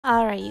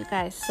Alright, you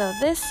guys, so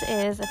this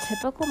is a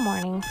typical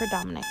morning for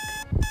Dominic.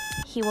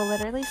 He will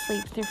literally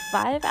sleep through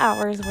 5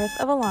 hours worth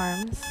of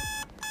alarms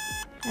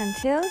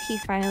until he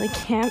finally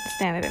can't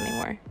stand it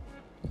anymore.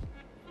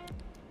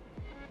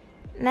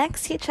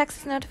 Next, he checks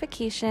his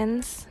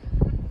notifications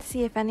to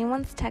see if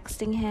anyone's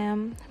texting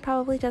him,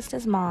 probably just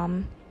his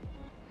mom,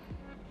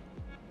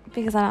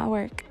 because I'm at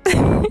work.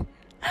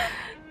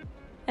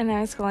 And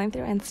I'm scrolling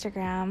through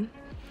Instagram.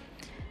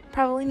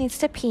 Probably needs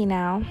to pee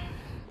now.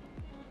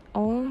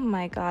 Oh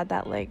my god,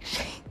 that leg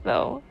shake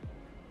though.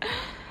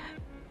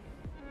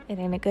 It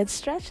ain't a good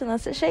stretch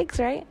unless it shakes,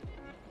 right?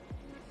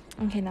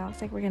 Okay, now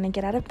looks like we're gonna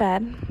get out of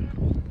bed.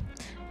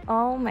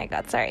 Oh my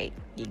god, sorry.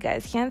 You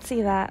guys can't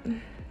see that.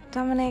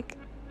 Dominic,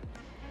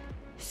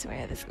 I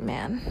swear this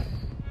man.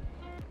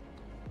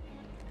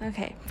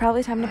 Okay,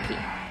 probably time to pee.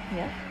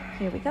 Yep,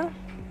 here we go.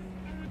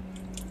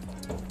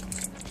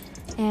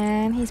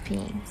 And he's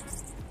peeing.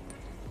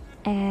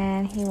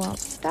 And he won't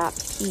stop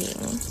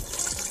peeing.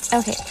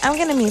 Okay, I'm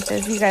gonna mute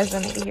this. You guys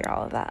don't need to hear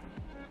all of that.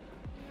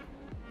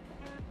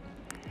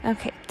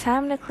 Okay,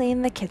 time to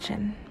clean the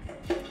kitchen.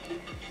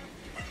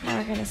 Now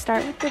we're gonna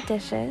start with the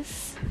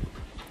dishes.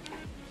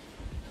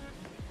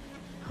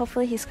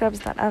 Hopefully he scrubs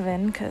that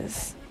oven,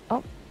 because,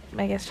 oh,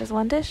 I guess just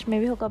one dish.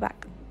 Maybe he'll go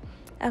back.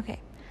 Okay,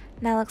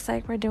 now looks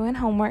like we're doing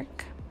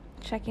homework.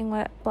 Checking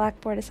what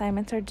Blackboard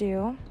assignments are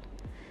due.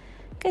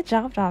 Good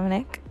job,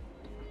 Dominic.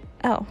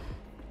 Oh,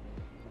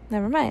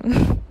 never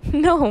mind.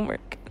 No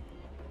homework.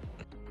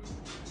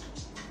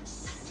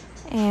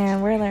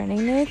 And we're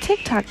learning new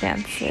TikTok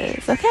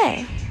dances.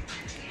 Okay.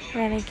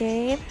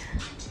 Renegade.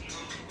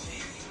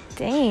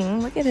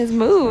 Dang, look at his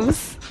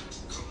moves.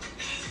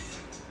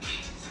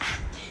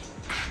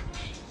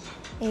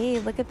 Hey,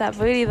 look at that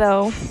booty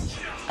though.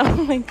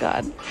 Oh my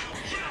god.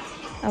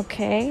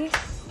 Okay.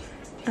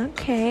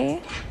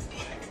 Okay.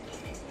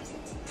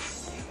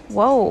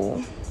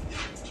 Whoa.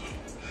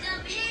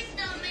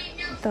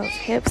 Those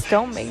hips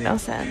don't make no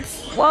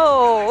sense.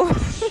 Whoa.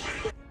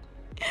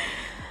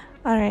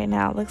 Alright,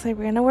 now it looks like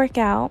we're gonna work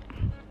out.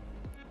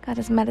 Got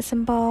his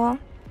medicine ball.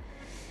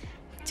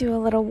 Do a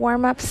little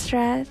warm-up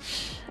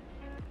stretch.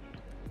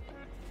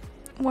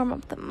 Warm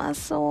up the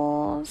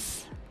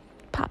muscles.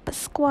 Pop a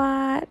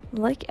squat.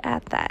 Look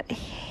at that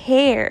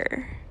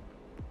hair.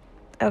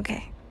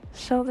 Okay.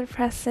 Shoulder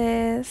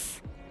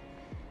presses.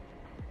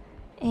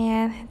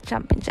 And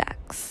jumping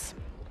jacks.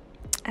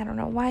 I don't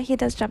know why he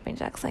does jumping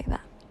jacks like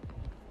that.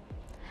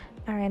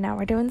 Alright, now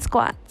we're doing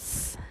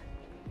squats.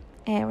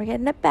 And we're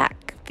getting a back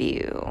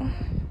view.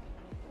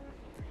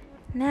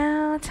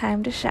 Now,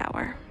 time to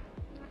shower.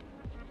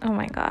 Oh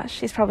my gosh,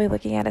 he's probably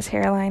looking at his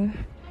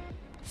hairline.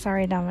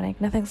 Sorry,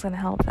 Dominic, nothing's gonna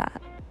help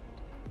that.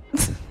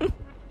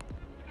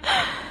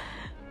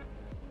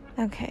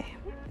 Okay,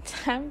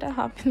 time to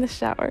hop in the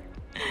shower.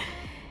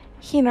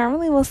 He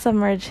normally will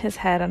submerge his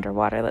head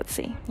underwater. Let's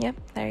see. Yep,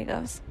 there he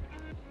goes.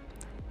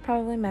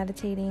 Probably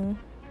meditating.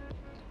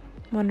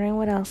 Wondering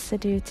what else to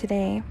do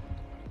today.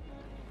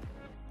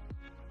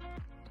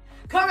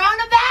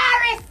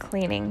 Coronavirus!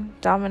 Cleaning.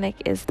 Dominic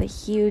is the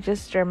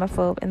hugest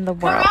germaphobe in the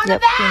world.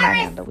 Yep, clean that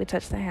handle. We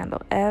touch the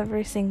handle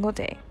every single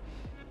day.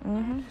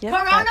 Yep,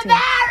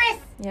 Coronavirus!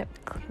 Yep,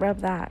 rub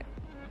that.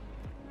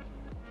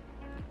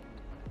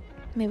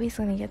 Maybe he's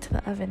gonna get to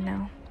the oven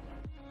now.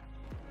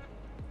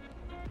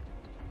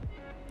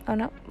 Oh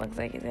no, looks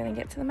like he's gonna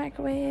get to the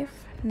microwave.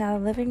 Now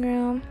the living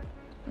room.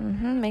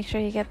 Make sure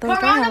you get those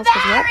door handles.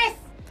 Yep,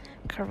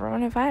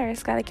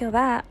 coronavirus, gotta kill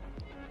that.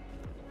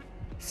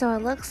 So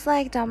it looks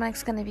like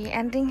Dominic's going to be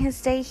ending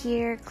his day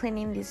here,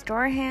 cleaning these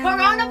door handles.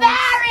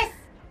 Coronavirus!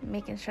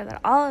 Making sure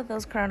that all of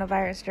those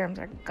coronavirus germs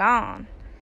are gone.